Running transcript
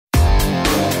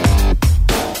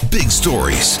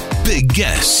stories, big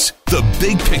guests, the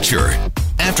big picture.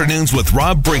 Afternoons with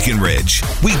Rob Breckenridge.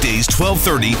 Weekdays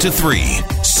 1230 to 3,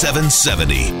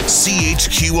 770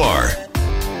 CHQR.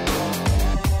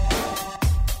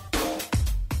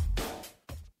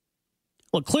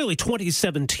 Well, clearly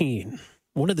 2017,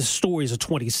 one of the stories of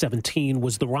 2017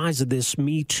 was the rise of this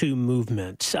Me Too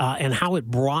movement and how it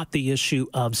brought the issue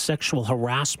of sexual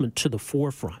harassment to the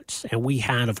forefront. And we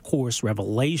had, of course,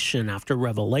 revelation after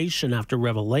revelation after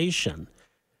revelation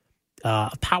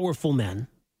of powerful men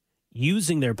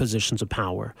using their positions of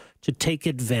power to take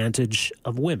advantage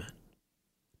of women.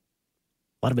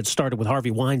 A lot of it started with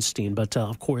Harvey Weinstein, but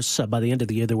of course, by the end of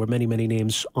the year, there were many, many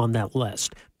names on that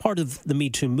list. Part of the Me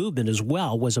Too movement as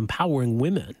well was empowering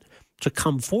women to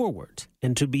come forward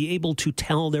and to be able to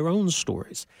tell their own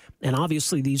stories. And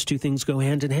obviously, these two things go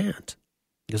hand in hand.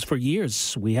 Because for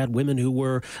years, we had women who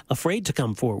were afraid to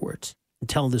come forward and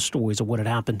tell the stories of what had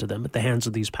happened to them at the hands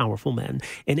of these powerful men.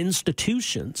 And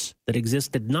institutions that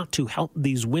existed not to help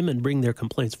these women bring their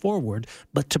complaints forward,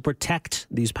 but to protect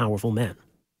these powerful men.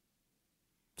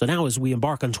 So now as we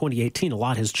embark on 2018, a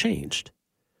lot has changed.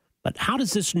 But how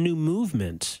does this new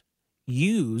movement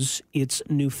use its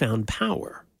newfound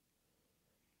power?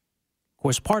 Of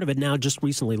course, part of it now just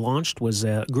recently launched was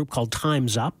a group called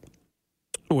Time's Up,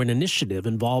 or an initiative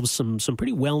involves some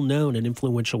pretty well-known and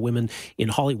influential women in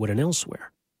Hollywood and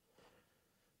elsewhere.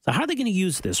 So how are they going to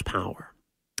use this power?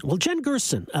 Well, Jen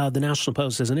Gerson, the National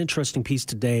Post, has an interesting piece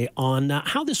today on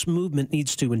how this movement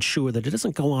needs to ensure that it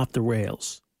doesn't go off the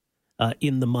rails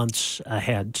in the months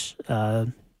ahead.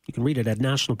 You can read it at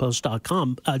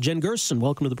nationalpost.com. Jen Gerson,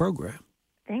 welcome to the program.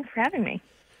 Thanks for having me.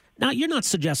 Now, you're not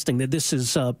suggesting that this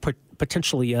is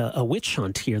potentially a witch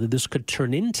hunt here, that this could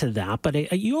turn into that,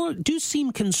 but you do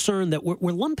seem concerned that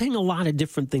we're lumping a lot of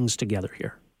different things together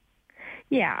here.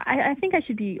 Yeah, I think I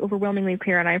should be overwhelmingly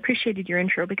clear, and I appreciated your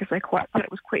intro because I thought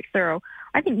it was quite thorough.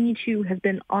 I think Me Too has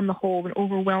been, on the whole, an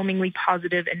overwhelmingly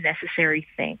positive and necessary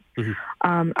thing.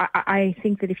 Mm-hmm. I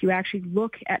think that if you actually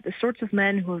look at the sorts of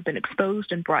men who have been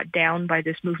exposed and brought down by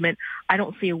this movement, I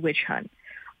don't see a witch hunt.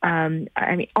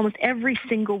 I mean, almost every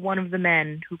single one of the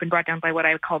men who've been brought down by what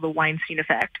I would call the Weinstein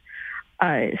effect,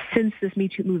 since this Me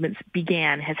Too movement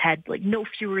began, has had no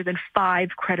fewer than 5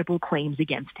 credible claims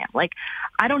against him.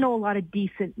 I don't know a lot of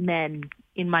decent men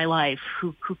in my life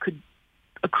who could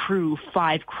accrue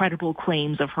 5 credible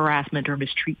claims of harassment or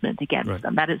mistreatment against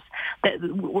them.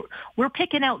 We're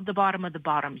picking out the bottom of the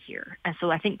bottom here, and so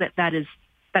I think that is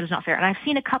not fair. And I've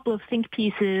seen a couple of think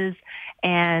pieces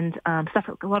and stuff,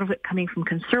 a lot of it coming from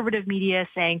conservative media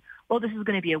saying, well, this is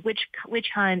going to be a witch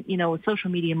hunt, social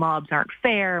media mobs aren't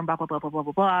fair, and blah, blah, blah, blah, blah,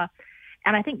 blah, blah.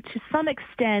 And I think to some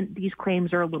extent, these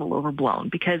claims are a little overblown,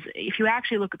 because if you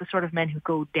actually look at the sort of men who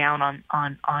go down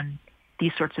on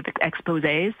these sorts of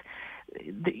exposés,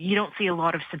 you don't see a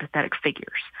lot of sympathetic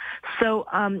figures. So,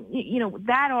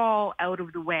 that all out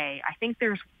of the way, I think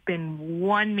there's been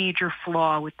one major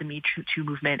flaw with the Me Too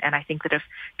movement, and I think that if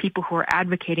people who are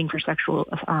advocating for sexual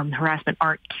harassment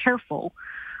aren't careful,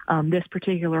 this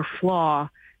particular flaw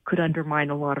could undermine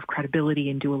a lot of credibility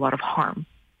and do a lot of harm.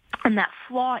 And that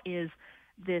flaw is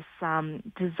this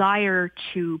desire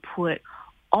to put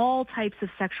all types of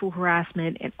sexual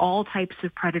harassment and all types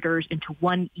of predators into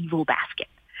one evil basket.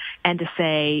 And to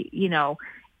say,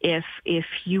 if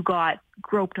you got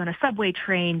groped on a subway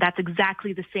train, that's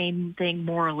exactly the same thing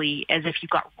morally as if you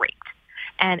got raped.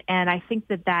 And I think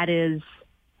that is,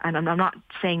 and I'm not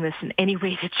saying this in any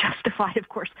way to justify, of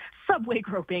course, subway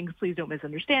groping, please don't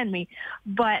misunderstand me,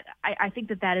 but I think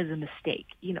that is a mistake.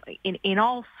 In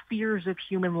all spheres of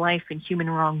human life and human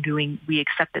wrongdoing, we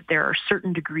accept that there are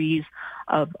certain degrees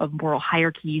of moral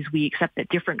hierarchies. We accept that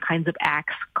different kinds of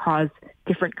acts cause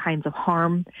different kinds of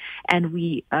harm, and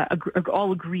we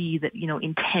all agree that,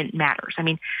 intent matters. I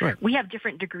mean, We have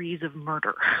different degrees of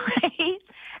murder, right?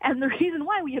 And the reason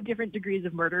why we have different degrees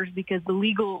of murder is because the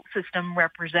legal system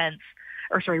recognizes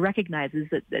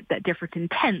that different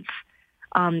intents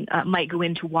might go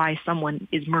into why someone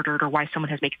is murdered or why someone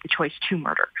has made the choice to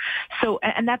murder. So,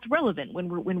 and that's relevant when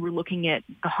we're looking at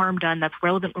the harm done. That's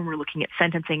relevant when we're looking at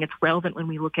sentencing. It's relevant when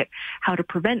we look at how to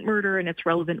prevent murder, and it's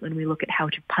relevant when we look at how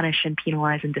to punish and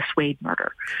penalize and dissuade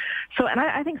murder. So, and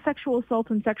I think sexual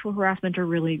assault and sexual harassment are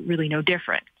really, really no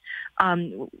different.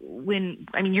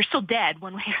 You're still dead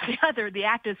one way or the other. The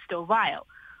act is still vile.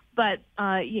 But,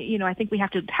 I think we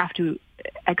have to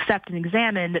accept and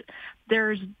examine that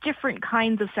there's different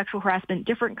kinds of sexual harassment,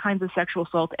 different kinds of sexual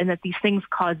assault, and that these things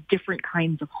cause different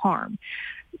kinds of harm.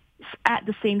 At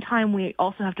the same time, we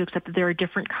also have to accept that there are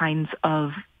different kinds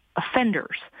of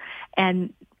offenders.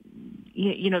 And,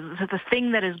 the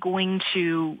thing that is going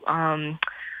to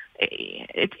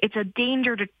it's a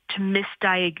danger to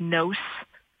misdiagnose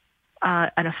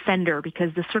an offender,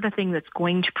 because the sort of thing that's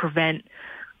going to prevent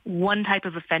one type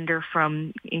of offender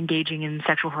from engaging in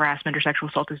sexual harassment or sexual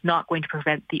assault is not going to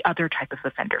prevent the other type of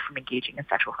offender from engaging in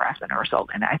sexual harassment or assault.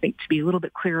 And I think, to be a little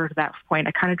bit clearer to that point,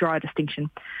 I kind of draw a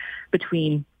distinction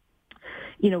between,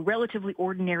 relatively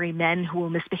ordinary men who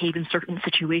will misbehave in certain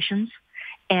situations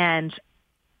and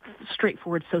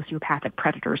straightforward sociopathic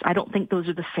predators. I don't think those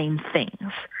are the same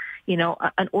things.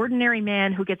 An ordinary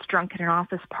man who gets drunk at an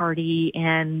office party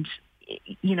and,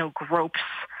 gropes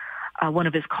one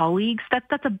of his colleagues,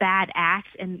 that's a bad act,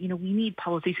 and we need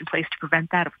policies in place to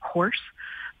prevent that, of course.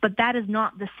 But that is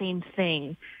not the same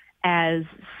thing as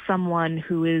someone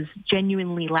who is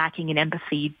genuinely lacking in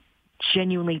empathy,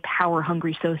 genuinely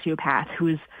power-hungry sociopath who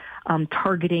is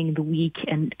targeting the weak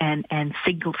and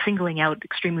singling out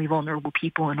extremely vulnerable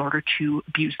people in order to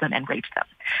abuse them and rape them.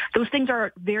 Those things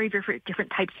are very, very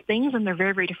different types of things, and they're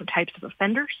very, very different types of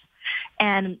offenders.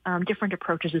 And different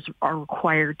approaches are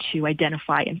required to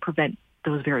identify and prevent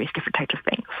those various different types of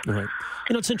things. Right.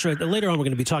 It's interesting. Later on, we're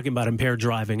going to be talking about impaired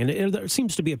driving, and there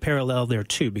seems to be a parallel there,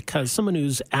 too, because someone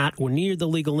who's at or near the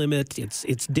legal limit,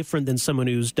 it's different than someone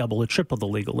who's double or triple the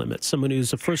legal limit. Someone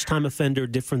who's a first-time offender,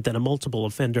 different than a multiple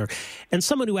offender. And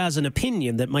someone who has an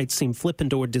opinion that might seem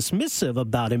flippant or dismissive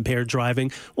about impaired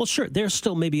driving, well, sure, they're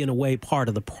still maybe in a way part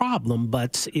of the problem,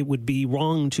 but it would be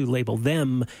wrong to label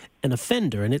them an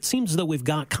offender. And it seems as though we've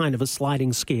got kind of a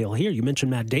sliding scale here. You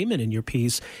mentioned Matt Damon in your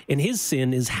piece, and his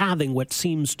sin is having what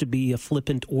seems to be a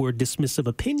flippant or dismissive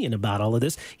opinion about all of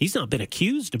this. He's not been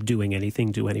accused of doing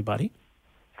anything to anybody.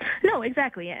 No,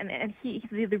 exactly. And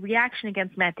the reaction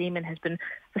against Matt Damon has been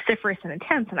vociferous and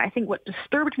intense. And I think what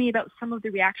disturbed me about some of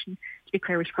the reaction, to be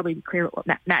clear, we should probably be clear what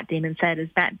Matt Damon said, is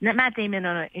Matt Damon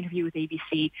on an interview with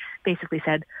ABC basically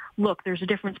said, look, there's a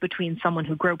difference between someone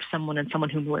who gropes someone and someone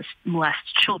who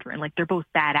molests children. Like, they're both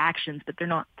bad actions, but they're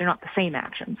not the same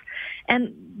actions.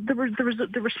 And the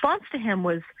response to him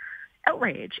was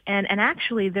outrage. And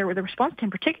actually, the response to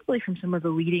him, particularly from some of the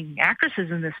leading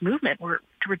actresses in this movement, were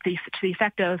to the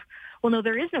effect of, well, no,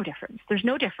 there is no difference. There's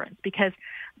no difference, because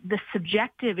the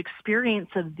subjective experience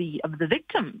of the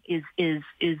victim is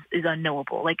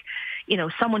unknowable. Like,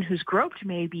 someone who's groped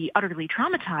may be utterly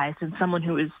traumatized, and someone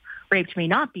who is raped may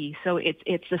not be. So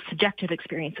it's the subjective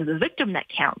experience of the victim that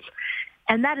counts.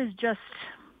 And that is just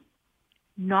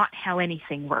not how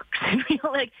anything works.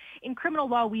 Like, in criminal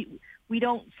law, we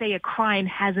don't say a crime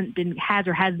has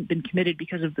or hasn't been committed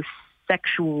because of the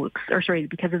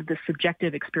because of the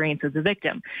subjective experience of the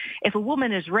victim. If a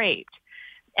woman is raped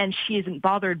and she isn't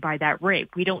bothered by that rape,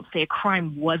 we don't say a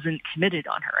crime wasn't committed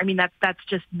on her. I mean, that's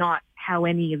just not how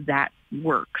any of that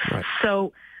works. Right.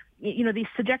 So, the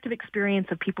subjective experience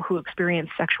of people who experience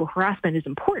sexual harassment is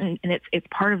important, and it's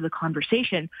part of the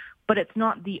conversation, but it's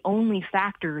not the only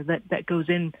factor that goes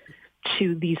in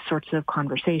to these sorts of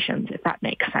conversations, if that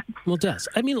makes sense. Well, it does.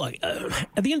 I mean,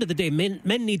 at the end of the day, men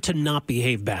need to not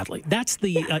behave badly. That's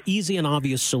the easy and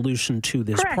obvious solution to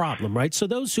this problem, right? So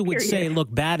those who would say,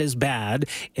 look, bad is bad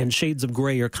and shades of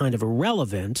gray are kind of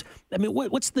irrelevant, I mean,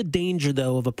 what's the danger,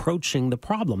 though, of approaching the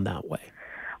problem that way?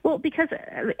 Well, because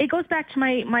it goes back to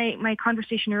my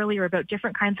conversation earlier about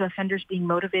different kinds of offenders being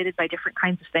motivated by different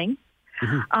kinds of things.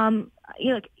 Mm-hmm.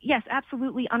 Yes,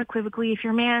 absolutely, unequivocally, if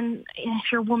you're a man,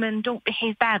 if you're a woman, don't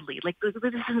behave badly. Like, this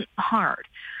isn't hard.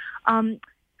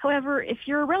 However, if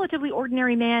you're a relatively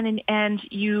ordinary man and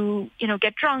you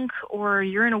get drunk, or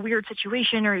you're in a weird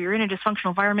situation, or you're in a dysfunctional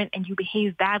environment and you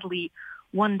behave badly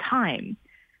one time,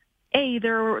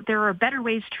 there are better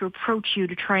ways to approach you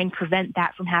to try and prevent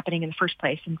that from happening in the first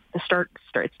place. And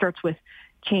it starts with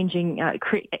changing,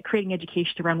 creating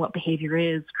education around what behavior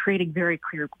is, creating very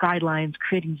clear guidelines,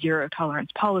 creating zero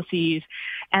tolerance policies,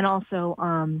 and also,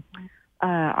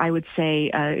 I would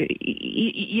say,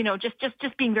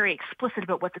 just being very explicit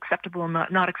about what's acceptable and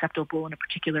not acceptable in a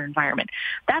particular environment.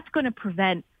 That's going to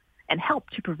prevent and help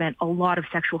to prevent a lot of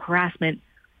sexual harassment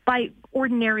by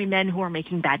ordinary men who are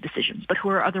making bad decisions, but who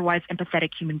are otherwise empathetic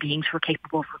human beings who are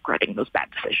capable of regretting those bad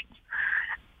decisions.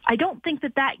 I don't think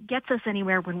that gets us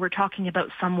anywhere when we're talking about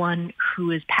someone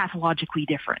who is pathologically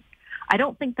different. I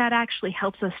don't think that actually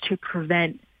helps us to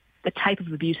prevent the type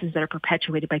of abuses that are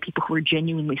perpetuated by people who are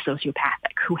genuinely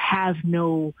sociopathic, who have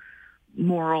no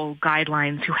moral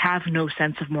guidelines, who have no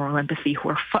sense of moral empathy,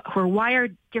 who are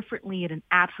wired differently at an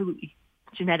absolutely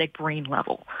genetic brain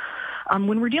level.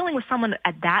 When we're dealing with someone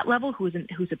at that level who's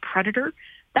a predator,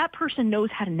 that person knows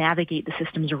how to navigate the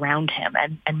systems around him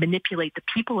and manipulate the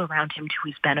people around him to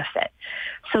his benefit.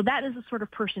 So that is the sort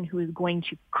of person who is going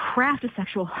to craft a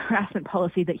sexual harassment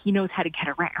policy that he knows how to get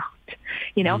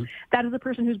around. That is the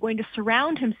person who's going to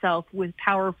surround himself with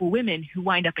powerful women who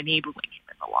wind up enabling him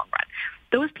in the long run.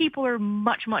 Those people are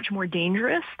much, much more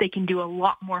dangerous. They can do a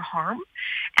lot more harm.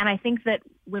 And I think that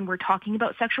when we're talking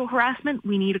about sexual harassment,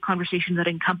 we need a conversation that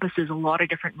encompasses a lot of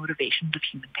different motivations of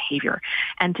human behavior.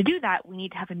 And to do that, we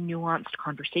need to have a nuanced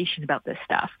conversation about this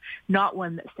stuff, not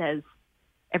one that says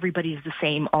everybody is the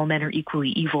same, all men are equally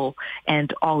evil,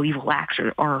 and all evil acts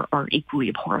are equally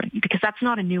abhorrent. Because that's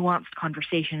not a nuanced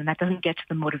conversation, and that doesn't get to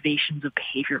the motivations of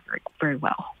behavior very, very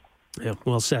well. Yeah,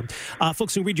 well said.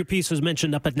 Folks who read your piece as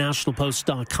mentioned up at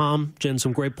nationalpost.com. Jen,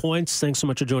 some great points. Thanks so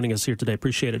much for joining us here today.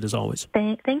 Appreciate it as always.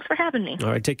 Thanks for having me. All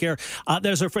right, take care.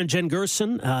 There's our friend Jen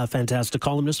Gerson, fantastic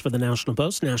columnist for the National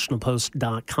Post,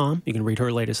 nationalpost.com. You can read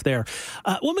her latest there.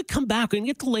 When we come back, we can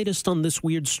get the latest on this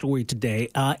weird story today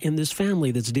in this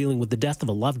family that's dealing with the death of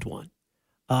a loved one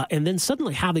and then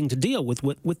suddenly having to deal with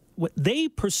what they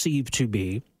perceive to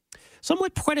be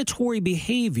somewhat predatory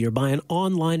behavior by an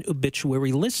online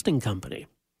obituary listing company.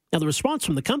 Now, the response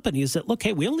from the company is that, look,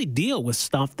 hey, we only deal with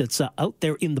stuff that's out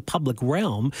there in the public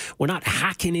realm. We're not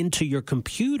hacking into your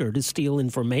computer to steal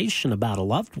information about a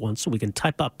loved one so we can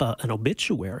type up an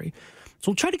obituary.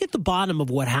 So we'll try to get to the bottom of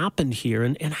what happened here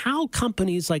and how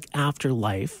companies like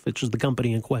Afterlife, which is the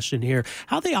company in question here,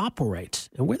 how they operate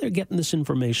and where they're getting this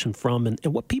information from and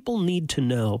what people need to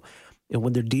know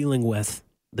when they're dealing with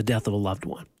the death of a loved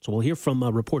one. So we'll hear from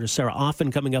reporter Sarah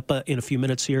Offen coming up in a few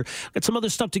minutes here. Got some other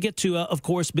stuff to get to, of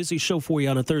course. Busy show for you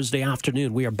on a Thursday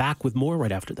afternoon. We are back with more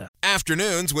right after that.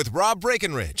 Afternoons with Rob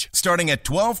Breckenridge, starting at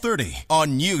 12:30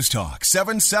 on News Talk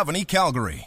 770 Calgary.